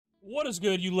What is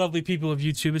good, you lovely people of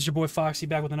YouTube? It's your boy Foxy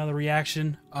back with another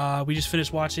reaction. We just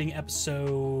finished watching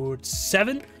episode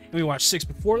 7, and we watched 6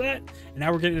 before that, and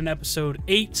now we're getting in episode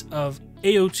 8 of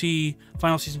AOT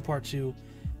Final Season Part 2.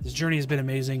 This journey has been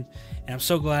amazing, and I'm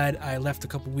so glad I left a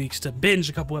couple weeks to binge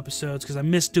a couple episodes because I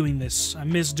miss doing this. I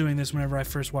miss doing this whenever I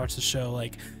first watched the show.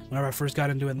 Like, whenever I first got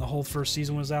into it and the whole first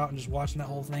season was out and just watching that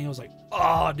whole thing, I was like,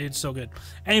 oh, dude, so good.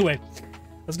 Anyway,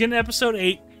 let's get into episode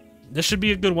 8. This should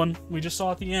be a good one. We just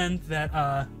saw at the end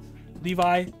that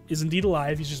Levi is indeed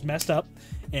alive. He's just messed up.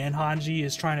 And Hanji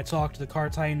is trying to talk to the Car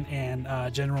Titan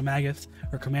and General Magath,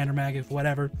 or Commander Magath,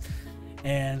 whatever.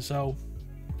 And so,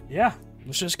 yeah,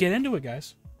 let's just get into it,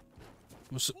 guys.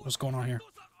 What's going on here?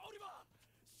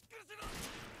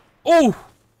 Oh!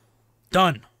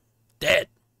 Done. Dead.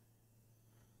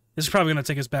 This is probably going to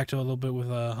take us back to a little bit with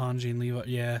Hanji and Levi.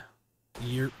 Yeah.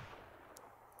 Yerp.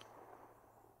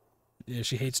 Yeah,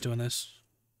 she hates doing this.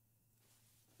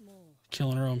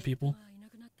 Killing her own people.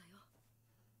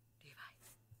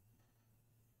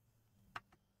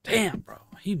 Damn, bro.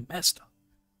 He messed up.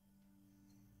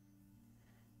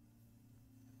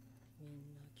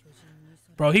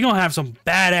 Bro, he gonna have some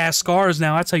badass scars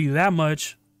now, I tell you that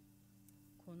much.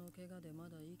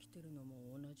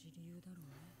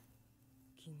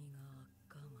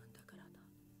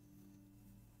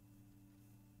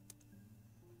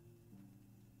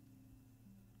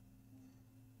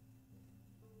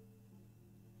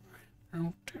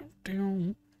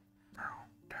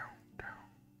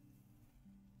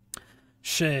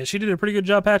 Shit, she did a pretty good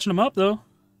job patching him up, though.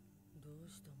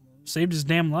 Saved his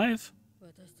damn life.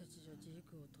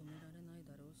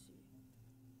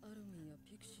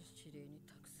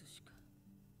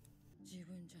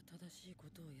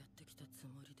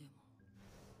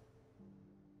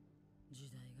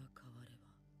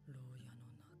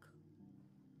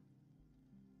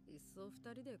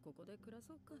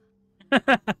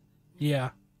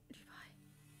 Yeah.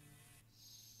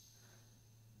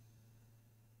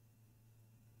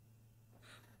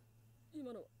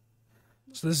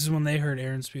 So this is when they heard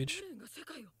Aaron's speech.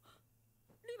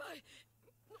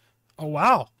 Oh,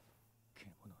 wow.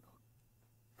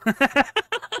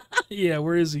 Yeah,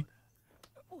 where is he?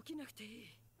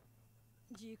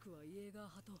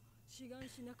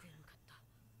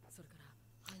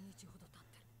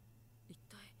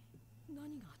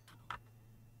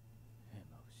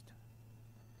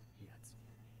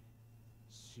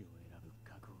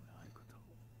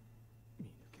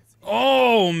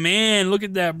 Oh, man, look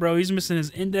at that, bro. He's missing his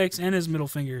index and his middle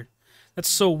finger. That's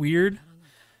so weird.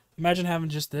 Imagine having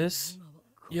just this.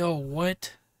 Yo,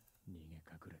 what?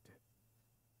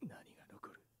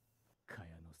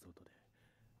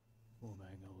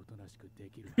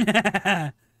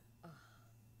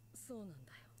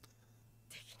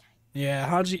 Yeah,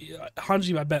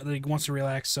 Hanji, I bet, like, wants to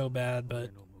relax so bad,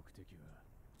 but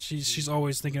she's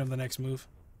always thinking of the next move.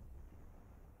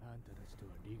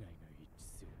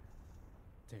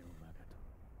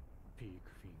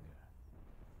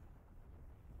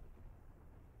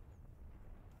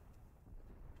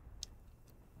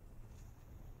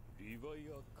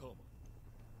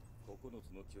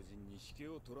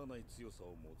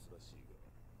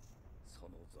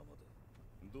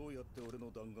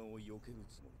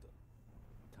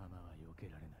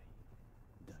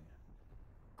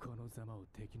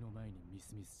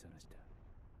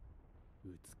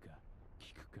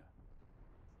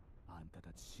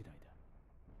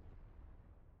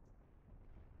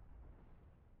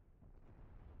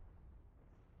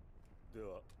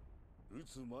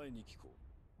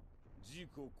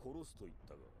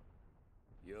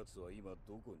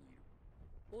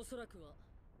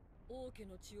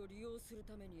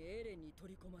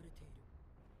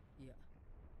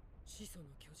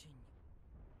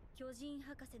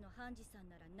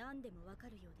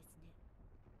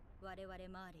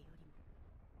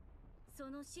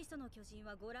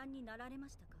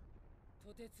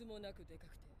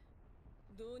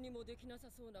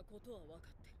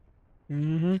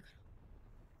 Mm-hmm.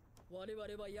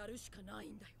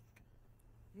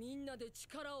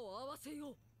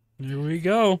 Here we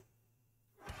go.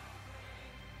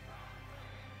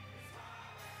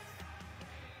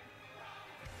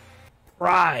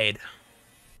 Ride.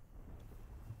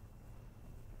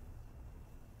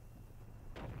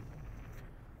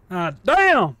 Ah,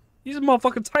 damn! These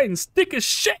motherfucking Titans thick as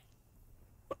shit.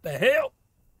 What the hell?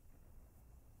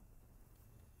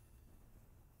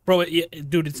 Bro,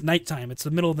 dude, it's nighttime. It's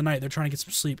the middle of the night. They're trying to get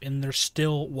some sleep, and they're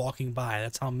still walking by.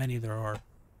 That's how many there are.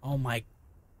 Oh my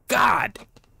god!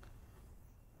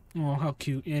 Oh, how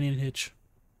cute. Annie and Hitch.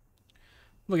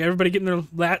 Look, everybody getting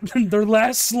their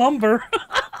last slumber.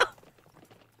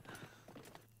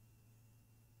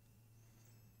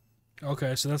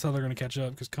 Okay, so that's how they're gonna catch up,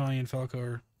 because Connie and Falco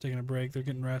are taking a break. They're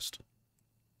getting rest.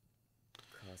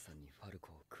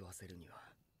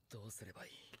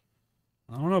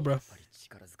 I don't know, bro.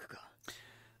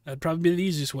 That'd probably be the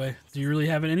easiest way. Do you really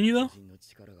have it in you, though?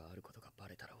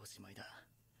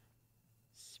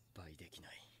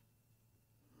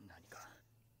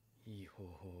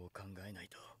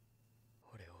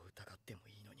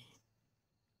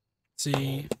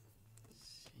 See,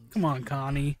 come on,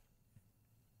 Connie.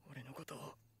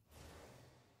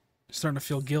 Starting to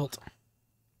feel guilt.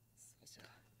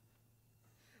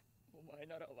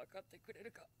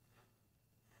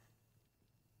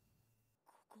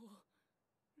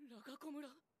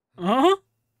 Huh?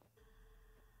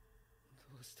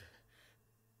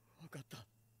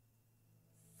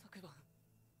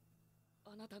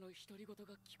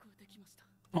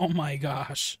 Oh my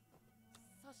gosh.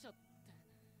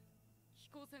 飛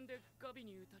行船でガビ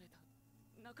に撃たれた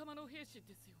仲間の兵士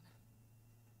ですよね。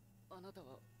あなた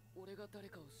は俺が誰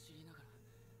かを知りながら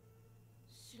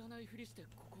知らないふりして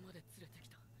ここまで連れてき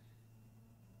た。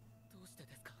どうして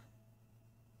ですか？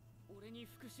俺に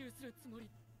復讐するつもり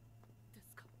で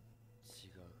すか？違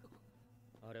う。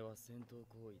あれは戦闘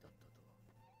行為だった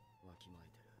とわきま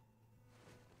えてる。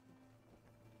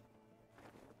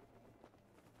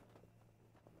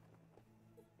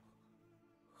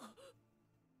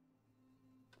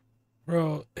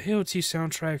 Bro, AOT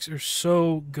soundtracks are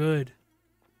so good.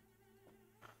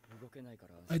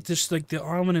 Like just like the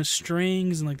ominous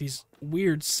strings and like these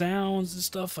weird sounds and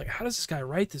stuff. Like, how does this guy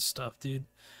write this stuff, dude?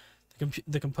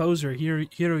 The composer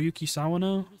Hiroyuki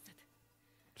Sawano,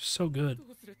 so good.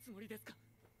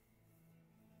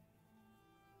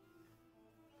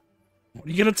 What are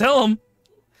you gonna tell him?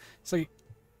 It's like,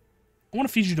 I want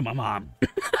to feed you to my mom.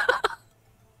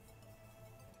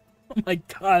 Oh my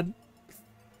god.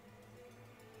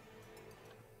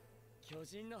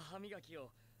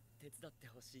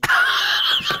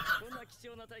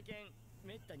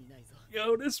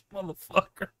 Yo, this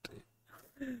motherfucker.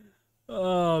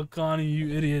 Oh, Connie, you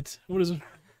idiot. What is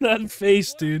that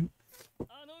face, dude?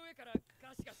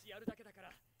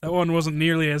 That one wasn't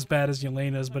nearly as bad as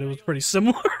Yelena's, but it was pretty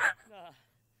similar.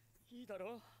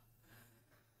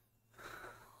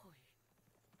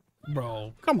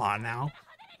 Bro, come on now.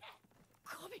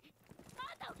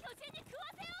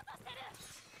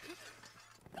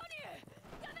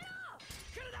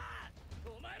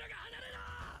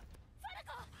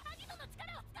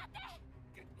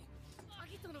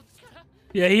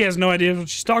 Yeah, he has no idea what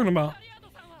she's talking about.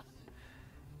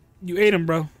 You ate him,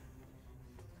 bro.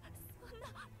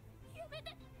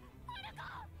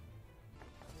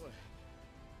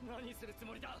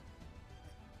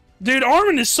 Dude,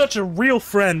 Armin is such a real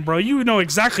friend, bro. You know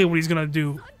exactly what he's gonna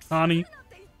do, Connie.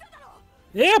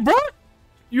 Yeah, bro.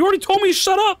 You already told me to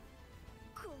shut up.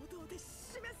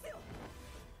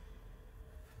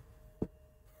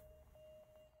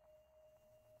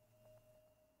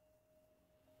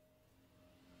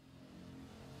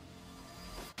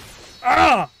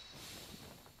 Ah!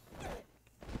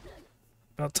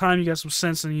 About time you got some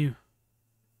sense in you.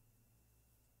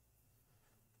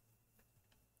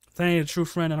 If that ain't a true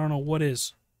friend, I don't know what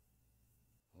is.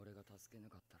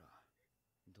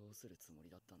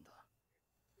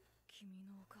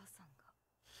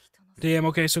 Damn,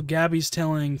 okay, so Gabby's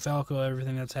telling Falco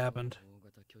everything that's happened.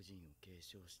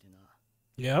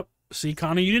 Yep. See,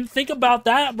 Connie, you didn't think about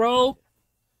that, bro.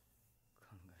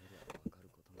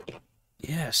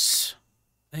 Yes.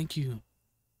 Thank you.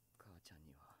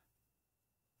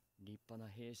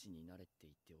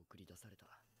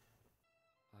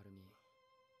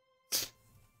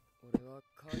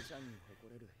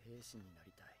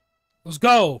 Let's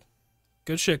go.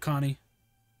 Good shit, Connie.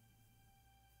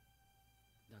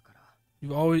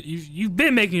 You've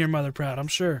been making your mother proud, I'm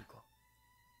sure.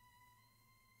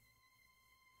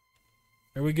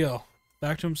 There we go.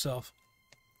 Back to himself.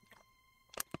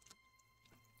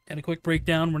 Had a quick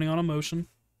breakdown, running on emotion.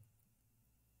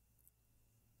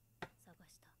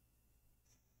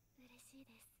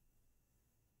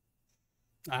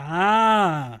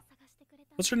 Ah!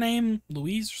 What's her name?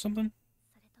 Louise or something?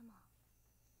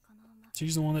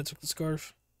 She's the one that took the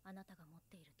scarf.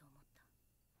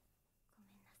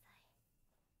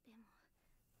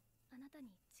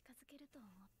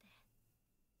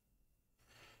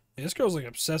 Yeah, this girl's like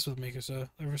obsessed with Mikasa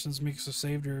ever since Mikasa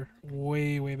saved her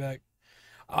way, way back.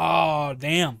 Oh,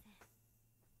 damn.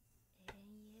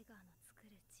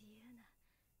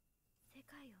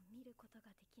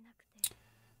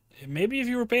 Maybe if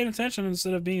you were paying attention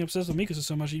instead of being obsessed with Mikasa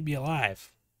so much, you'd be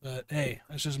alive. But hey,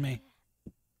 that's just me.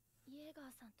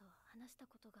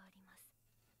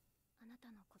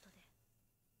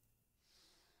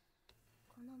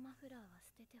 マフラーは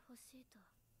捨ててほしいと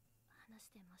話し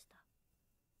てました。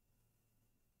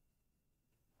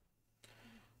捨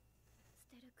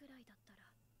てるくらいだったら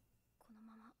この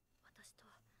まま私と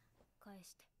返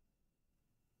して。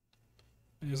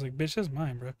 He's like, bitch, that's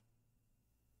mine, bro.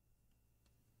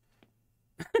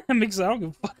 Mix, I don't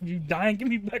give a fuck if you dying. Give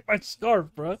me back my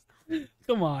scarf, bro.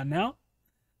 Come on now.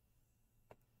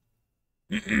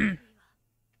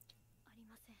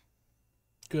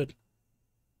 Good.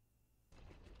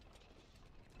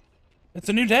 It's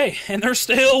a new day, and they're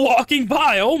still walking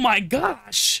by. Oh my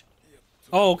gosh.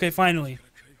 Oh, okay, finally.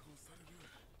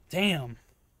 Damn.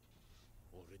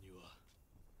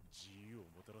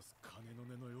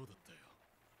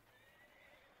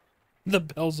 The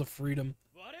bells of freedom.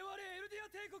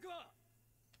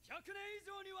 100年以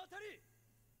上にわたり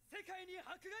世界に迫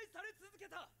害され続け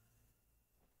た。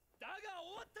だが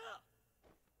終わった。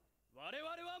我々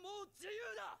はもう自由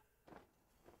だ。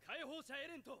解放者エ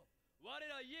レンと我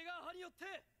らイエガー派によって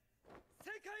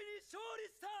世界に勝利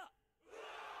した。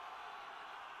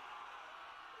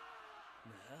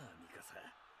なあミカサ、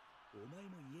お前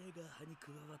もイエガー派に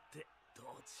加わって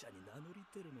統治者に名乗り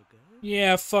てるのか？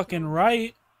 Yeah, fucking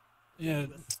right. Yeah.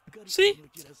 See?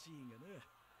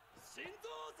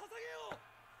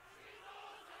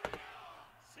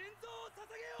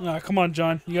 Ah, come on,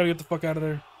 John. You gotta get the fuck out of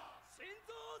there.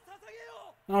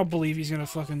 I don't believe he's gonna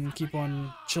fucking keep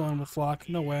on chilling with Flock.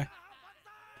 No way.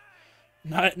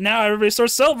 Not, now everybody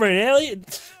starts celebrating.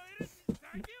 Elliot!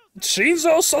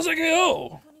 Shinzo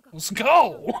Sasageo! Let's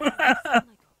go!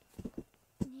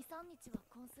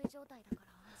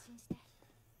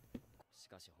 し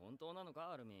かし本当なの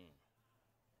か、アルミン。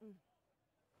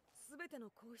すべての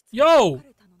皇室 Yo!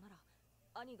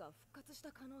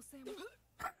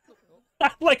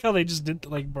 I like how they just did,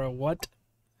 like, bro, what?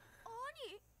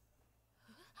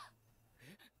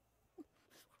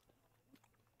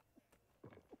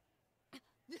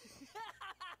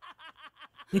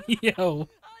 Yo.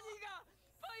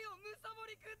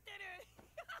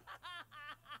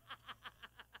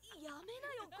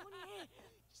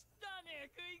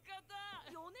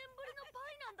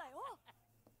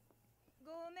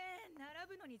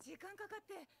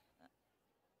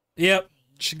 Yep,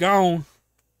 she gone.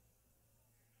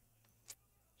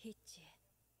 ヒッチへ。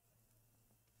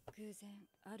偶然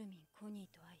アルミン・コニー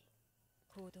と会い、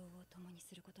行動を共に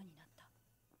することになった。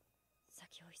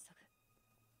先を急ぐ。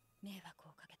迷惑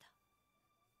をかけた。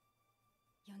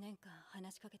4年間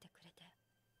話しかけてくれて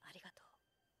ありがとう。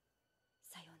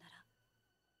さようなら。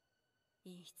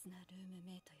陰湿なルーム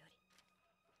メイトより。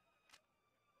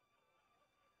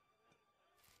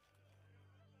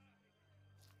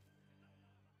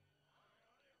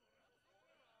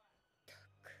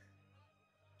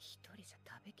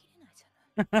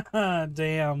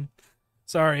Damn.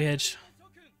 Sorry, Hitch.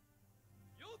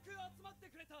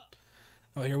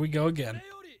 Oh, here we go again.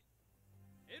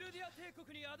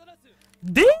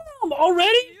 Damn!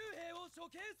 Already?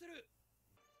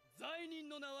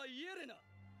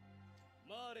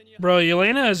 Bro,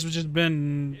 Yelena has just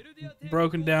been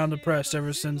broken down, depressed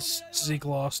ever since Zeke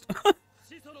lost.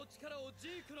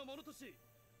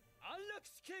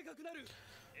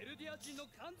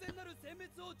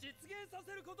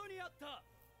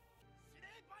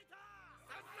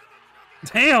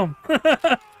 Damn!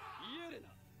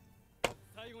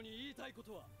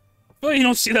 Well, you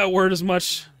don't see that word as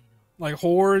much, like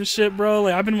horror and shit, bro.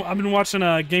 Like I've been watching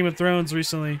Game of Thrones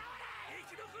recently,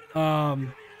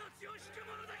 and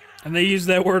they use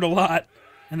that word a lot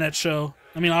in that show.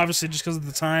 I mean, obviously, just because of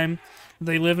the time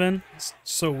they live in, it's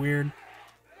so weird.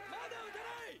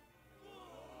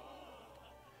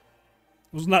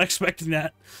 Was not expecting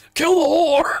that. Kill the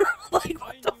whore! Like,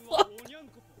 what the fuck?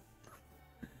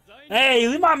 Hey,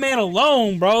 leave my man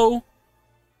alone, bro.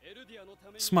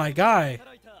 It's my guy.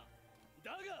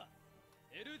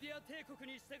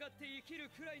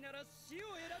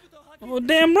 Oh,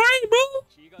 damn right, bro.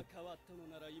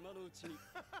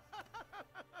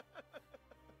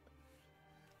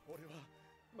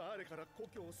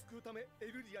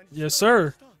 Yes,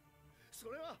 sir.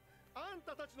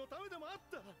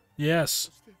 Yes.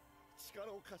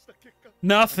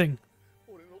 Nothing.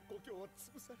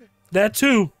 That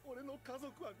too.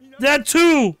 That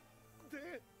too.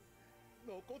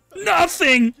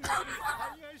 Nothing.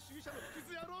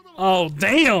 Oh,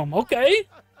 damn. Okay.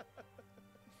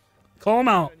 Call him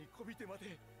out.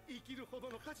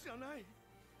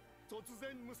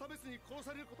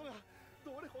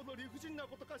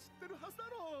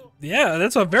 Yeah,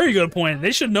 that's a very good point.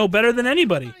 They should know better than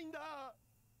anybody.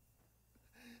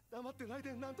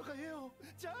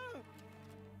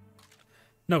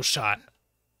 No shot.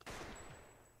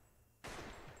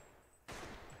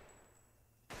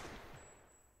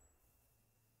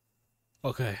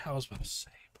 Okay, I was about to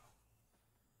say, bro.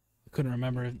 I couldn't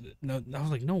remember. No, I was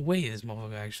like, no way this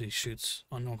motherfucker actually shoots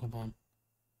on Uncle Bomb.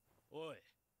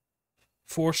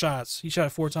 4 shots. He shot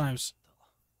it 4 times.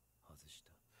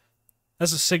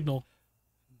 That's a signal.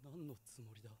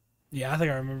 Yeah, I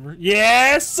think I remember.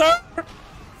 Yes, sir!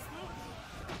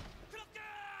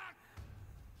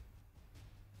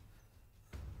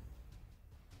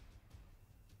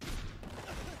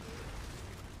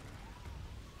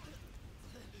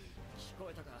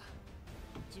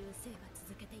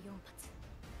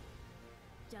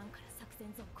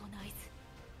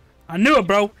 I knew it,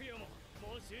 bro.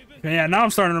 Okay, yeah, now I'm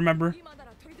starting to remember.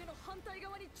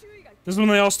 This is when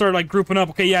they all start like grouping up.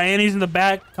 Okay, yeah, Annie's in the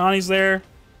back, Connie's there,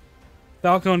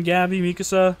 Falco and Gabby,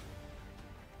 Mikasa.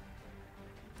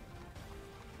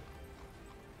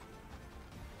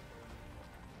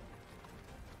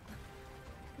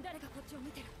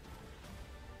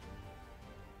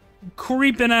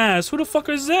 Creeping ass. Who the fuck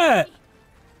is that?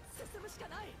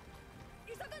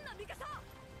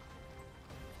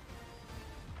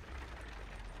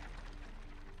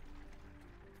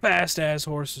 Fast ass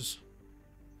horses.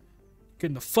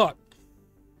 Getting the fuck.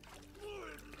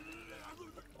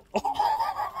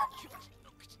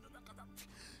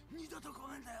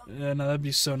 Yeah, no, that'd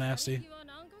be so nasty.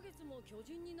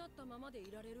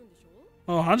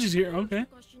 Oh, Hanji's here. Okay.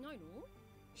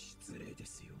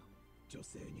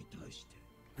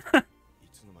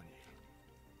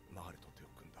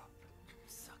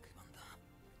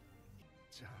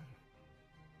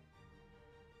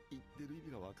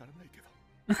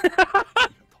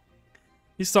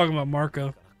 He's talking about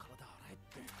Marco.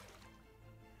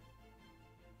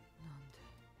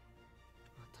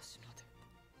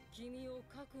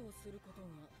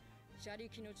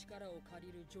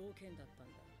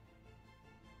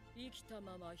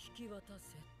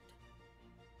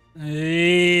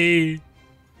 Hey.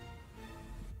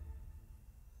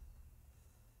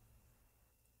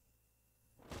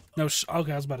 No,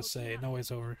 okay, I was about to say, no way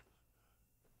it's over.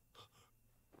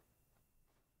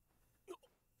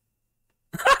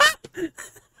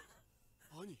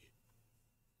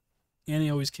 Annie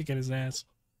always kicking his ass.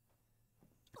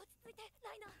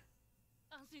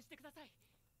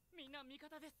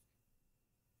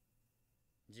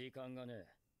 時間がねえ。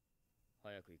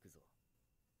早く行くぞ。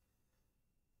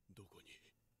どこに？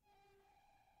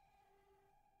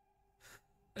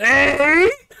 Hey!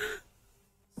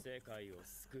 世界を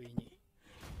救いに。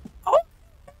 Oh!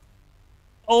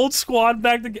 Old squad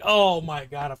back together. Oh my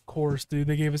god, of course, dude.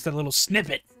 They gave us that little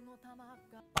snippet.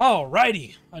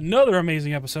 Alrighty, another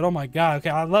amazing episode. Oh my god, okay,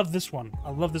 I love this one. I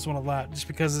love this one a lot, just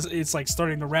because it's like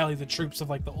starting to rally the troops of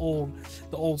like the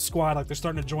old squad. Like they're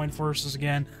starting to join forces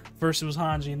again. First it was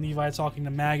Hanji and Levi talking to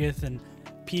Magath and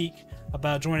Peak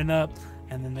about joining up,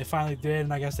 and then they finally did,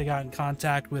 and I guess they got in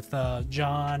contact with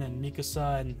John and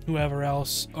Mikasa and whoever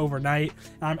else overnight.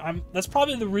 That's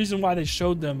probably the reason why they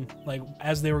showed them like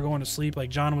as they were going to sleep.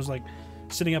 Like John was like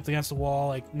sitting up against the wall,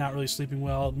 like not really sleeping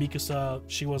well. Mikasa,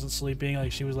 she wasn't sleeping,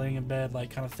 like she was laying in bed, like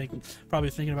kind of probably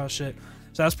thinking about shit.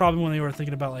 So that's probably when they were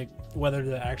thinking about like whether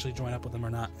to actually join up with them or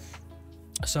not.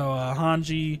 So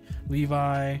Hanji,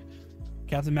 Levi,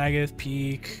 Captain Magath,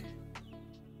 Peak.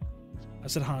 I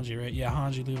said Hanji, right? Yeah,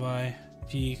 Hanji, Levi,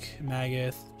 Peak,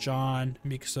 Magath, John,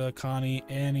 Mikasa, Connie,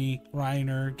 Annie,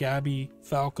 Reiner, Gabby,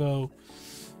 Falco.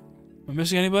 Am I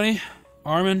missing anybody?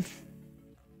 Armin.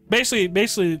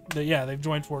 Basically, yeah, they've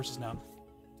joined forces now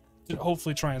to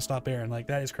hopefully try and stop Eren. Like,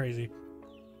 that is crazy.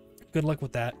 Good luck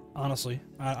with that, honestly.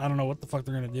 I don't know what the fuck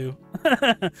they're gonna do.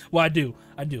 Well, I do,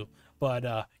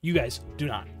 but you guys do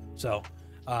not. So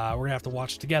we're gonna have to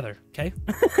watch it together, okay?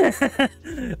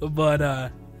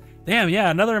 But damn, yeah,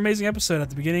 another amazing episode at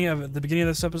the beginning of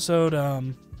this episode.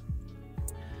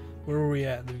 Where were we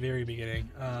at the very beginning?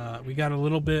 We got a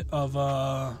little bit of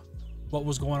what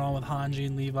was going on with Hanji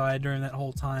and Levi during that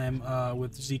whole time,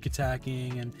 with Zeke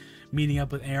attacking and meeting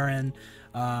up with Eren.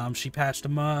 She patched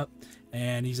him up,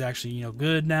 and he's actually, you know,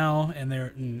 good now. And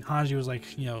Hanji was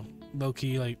like, you know,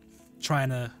 low-key like trying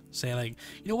to say like,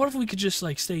 you know, what if we could just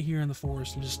like stay here in the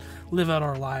forest and just live out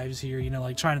our lives here, you know,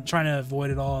 like trying to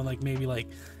avoid it all, and like maybe like,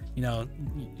 you know,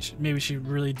 maybe she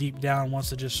really deep down wants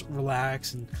to just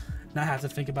relax and not have to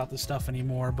think about this stuff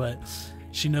anymore, but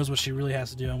she knows what she really has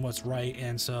to do and what's right,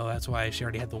 and so that's why she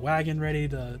already had the wagon ready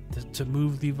to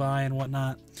move Levi and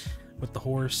whatnot with the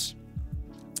horse.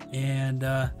 And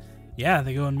yeah,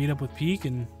 they go and meet up with Peak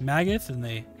and Magath, and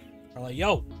they are like,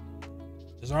 yo,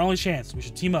 this is our only chance, we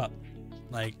should team up.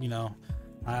 Like, you know,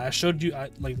 I showed you,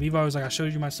 like Levi was like, I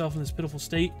showed you myself in this pitiful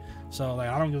state, so like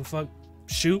I don't give a fuck,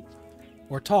 shoot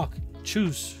or talk,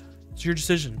 choose, it's your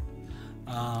decision.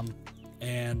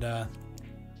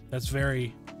 that's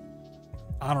very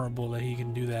honorable that he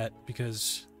can do that,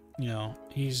 because, you know,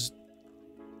 he's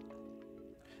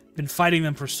been fighting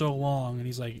them for so long, and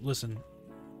he's like, listen,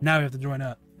 now we have to join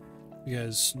up,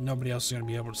 because nobody else is going to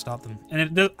be able to stop them. And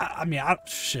it does, I mean,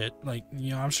 shit, like,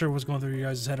 you know, I'm sure what's going through your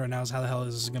guys' head right now is how the hell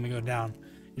this is going to go down.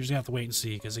 You're just going to have to wait and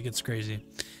see, because it gets crazy.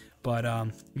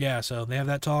 But, yeah, so they have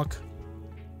that talk.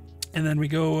 And then we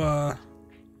go,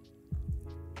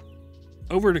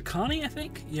 over to Connie, I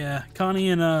think? Yeah, Connie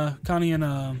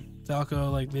and Falco,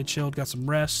 like, they chilled, got some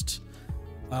rest.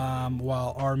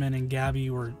 While Armin and Gabby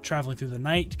were traveling through the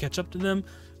night to catch up to them,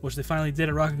 which they finally did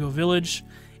at Rakugo Village.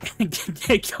 And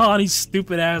get Connie's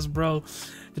stupid ass, bro,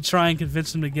 to try and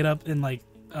convince him to get up and, like,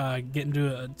 get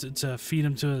him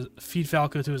to feed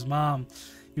Falco to his mom.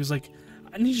 He was like,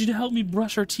 I need you to help me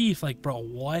brush her teeth. Like, bro,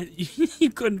 what?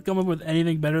 You couldn't come up with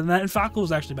anything better than that. And Falco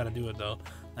was actually about to do it, though.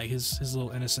 Like, his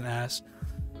little innocent ass.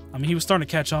 I mean, he was starting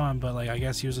to catch on, but, like, I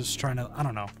guess he was just trying to, I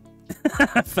don't know.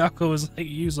 Falco was like,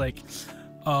 he was like,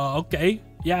 okay,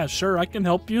 yeah, sure, I can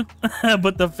help you.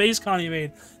 But the face Connie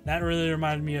made, that really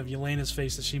reminded me of Yelena's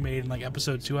face that she made in, like,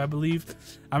 episode 2, I believe.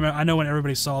 I mean, I know when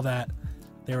everybody saw that,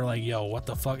 they were like, yo, what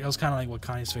the fuck? That was kind of like what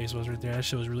Connie's face was right there. That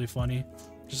shit was really funny.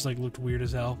 Just, like, looked weird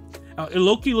as hell.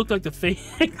 Loki looked like the face.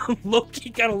 Loki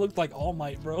kind of looked like All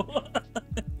Might, bro.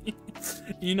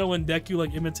 You know when Deku,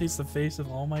 like, imitates the face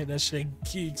of All Might? That shit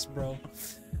geeks, bro.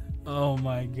 Oh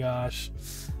my gosh.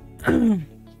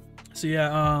 So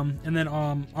yeah, and then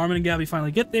Armin and Gabby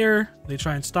finally get there. They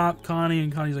try and stop Connie,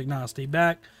 and Connie's like, nah, stay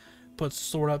back. Puts the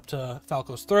sword up to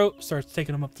Falco's throat, starts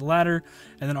taking him up the ladder,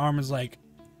 and then Armin's like,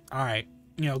 alright,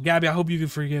 you know, Gabby, I hope you can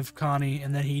forgive Connie.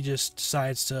 And then he just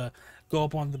decides to go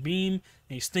up on the beam, and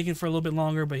he's thinking for a little bit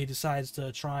longer, but he decides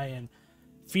to try and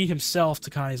feed himself to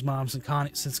Connie's mom,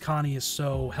 since Connie is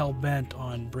so hell-bent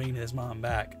on bringing his mom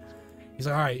back. He's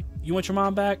like, all right, you want your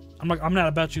mom back? I'm not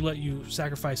about to let you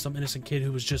sacrifice some innocent kid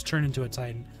who was just turned into a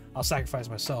Titan. I'll sacrifice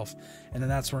myself. And then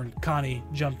that's when Connie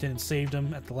jumped in and saved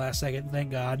him at the last second. Thank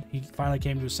God. He finally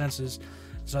came to his senses.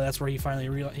 So that's where he finally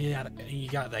realized he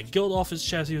got that guilt off his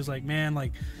chest. He was like, man,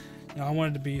 like, you know, I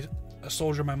wanted to be a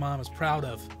soldier my mom is proud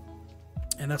of.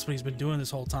 And that's what he's been doing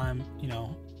this whole time, you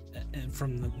know,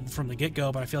 from the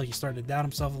get-go. But I feel like he started to doubt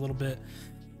himself a little bit.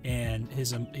 And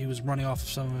he was running off of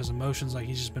some of his emotions, like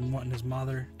he's just been wanting his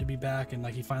mother to be back, and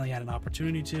like he finally had an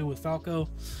opportunity to with Falco.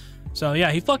 So yeah,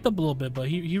 he fucked up a little bit, but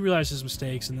he realized his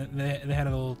mistakes, and they had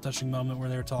a little touching moment where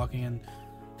they were talking, and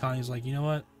Connie's like, you know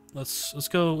what, let's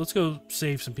go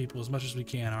save some people as much as we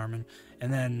can, Armin.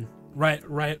 And then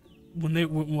right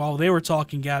while they were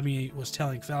talking, Gabby was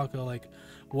telling Falco like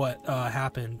what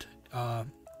happened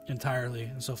entirely,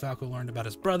 and so Falco learned about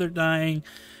his brother dying,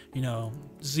 you know,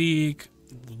 Zeke,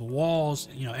 the walls,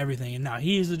 you know, everything, and now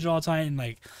he's the Jaw Titan.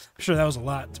 Like, I'm sure that was a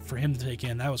lot for him to take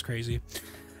in. That was crazy.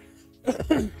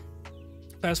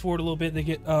 Fast forward a little bit, they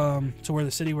get to where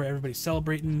the city where everybody's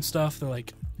celebrating and stuff. They're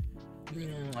like,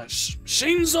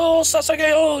 Shinzo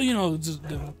Sasageo, you know, just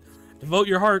devote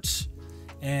your hearts.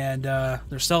 And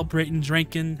they're celebrating,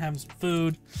 drinking, having some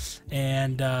food,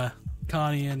 and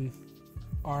Connie and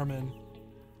Armin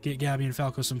get Gabby and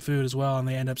Falco some food as well, and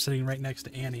they end up sitting right next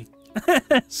to Annie.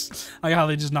 Like how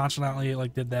they just nonchalantly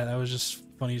like did that. That was just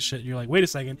funny as shit. You're like, wait a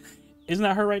second, isn't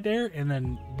that her right there? And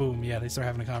then boom, yeah, they start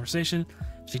having a conversation.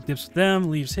 She dips with them,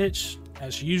 leaves Hitch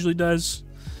as she usually does,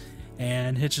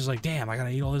 and Hitch is like, damn, I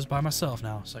gotta eat all this by myself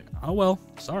now. It's like, oh well,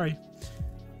 sorry.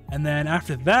 And then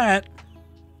after that,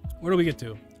 where do we get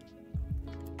to?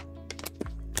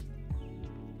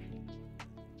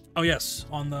 Oh yes,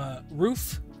 on the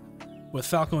roof with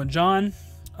Falco and John.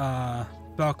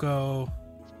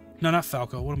 Not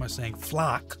Falco, what am I saying?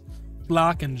 Flock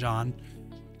and John.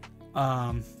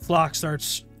 Flock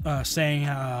starts saying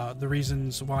the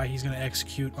reasons why he's going to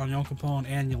execute Onyankopon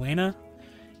and Yelena.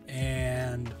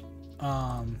 And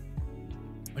Onyankopon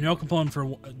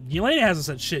Yelena hasn't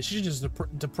said shit. She's just a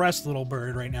depressed little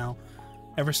bird right now,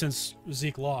 ever since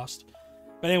Zeke lost.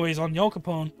 But anyways,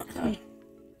 Onyankopon,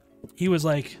 he was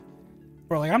like,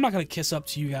 bro, like, I'm not gonna kiss up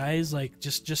to you guys, like,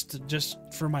 just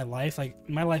for my life. Like,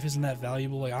 my life isn't that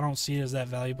valuable. Like, I don't see it as that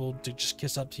valuable to just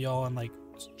kiss up to y'all and like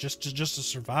just to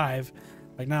survive.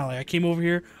 Like, no, like, I came over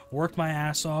here, worked my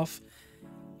ass off,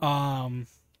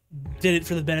 did it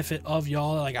for the benefit of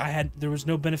y'all. Like, there was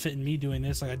no benefit in me doing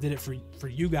this. Like, I did it for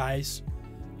you guys.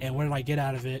 And what did I get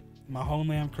out of it? My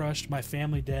homeland crushed, my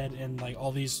family dead, and like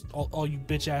all you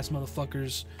bitch ass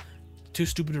motherfuckers too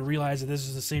stupid to realize that this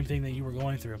is the same thing that you were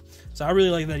going through. So I really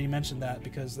like that you mentioned that,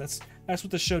 because that's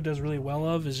what the show does really well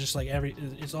of, is just like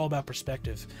it's all about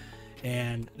perspective.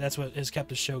 And that's what has kept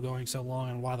the show going so long,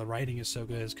 and why the writing is so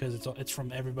good, is because it's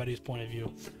from everybody's point of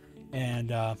view. and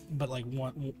but like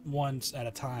once at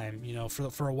a time. You know,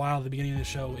 for a while at the beginning of the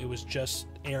show, it was just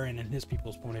Eren and his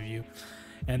people's point of view,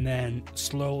 and then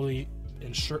slowly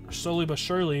but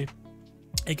surely,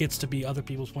 it gets to be other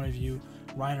people's point of view.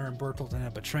 Reiner and Bertolt end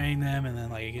up betraying them, and then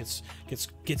like it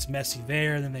gets messy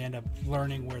there. And then they end up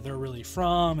learning where they're really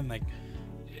from, and like,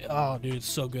 oh dude, it's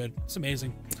so good, it's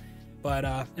amazing. But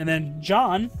and then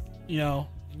John, you know,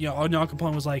 Al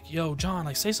Capone was like, "Yo, John,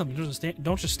 like say something.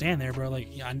 Don't just stand there, bro. Like,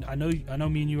 yeah, I know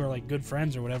me and you are like good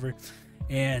friends or whatever."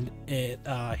 And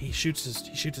he shoots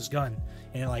his gun,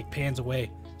 and it like pans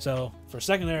away. So for a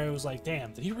second there, it was like,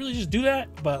 damn, did he really just do that?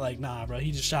 But like, nah, bro,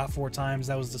 he just shot 4 times.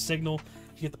 That was the signal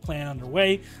to get the plan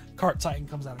underway. Cart Titan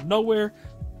comes out of nowhere.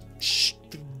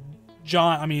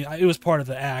 John, I mean, it was part of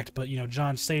the act, but you know,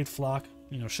 John saved Flock.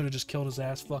 You know, should have just killed his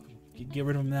ass. Fuck him. Get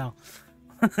rid of him now.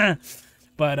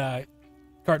 But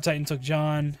Cart Titan took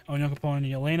John, Onyankopon, and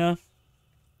Yelena,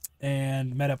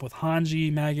 and met up with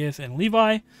Hanji, Magath, and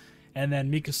Levi. And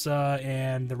then Mikasa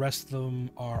and the rest of them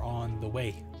are on the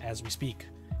way as we speak.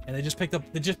 And they just picked up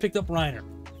Reiner.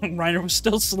 Reiner was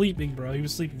still sleeping, bro. He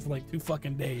was sleeping for like 2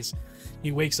 fucking days.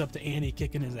 He wakes up to Annie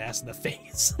kicking his ass in the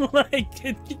face. Like,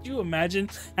 could you imagine?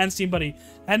 Hadn't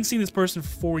seen this person for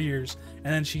 4 years,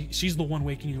 and then she's the one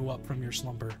waking you up from your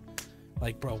slumber.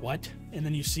 Like, bro, what? And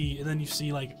then you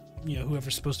see like, you know,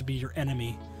 whoever's supposed to be your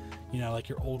enemy, you know, like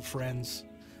your old friends,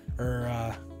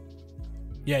 or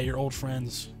yeah, your old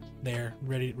friends there,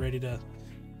 ready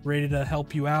to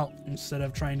help you out instead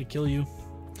of trying to kill you.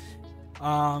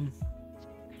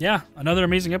 Yeah, another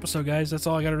amazing episode, guys. That's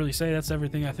all I gotta really say. That's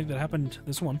everything I think that happened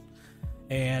this one.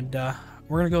 And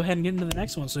we're gonna go ahead and get into the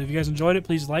next one. So if you guys enjoyed it,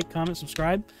 please like, comment,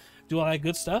 subscribe, do all that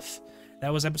good stuff.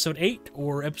 That was episode 8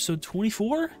 or episode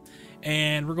 24,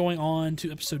 and we're going on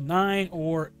to episode 9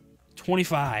 or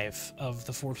 25 of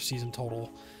the 4th season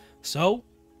total. So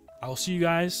I will see you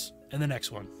guys in the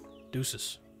next one.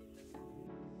 Deuces.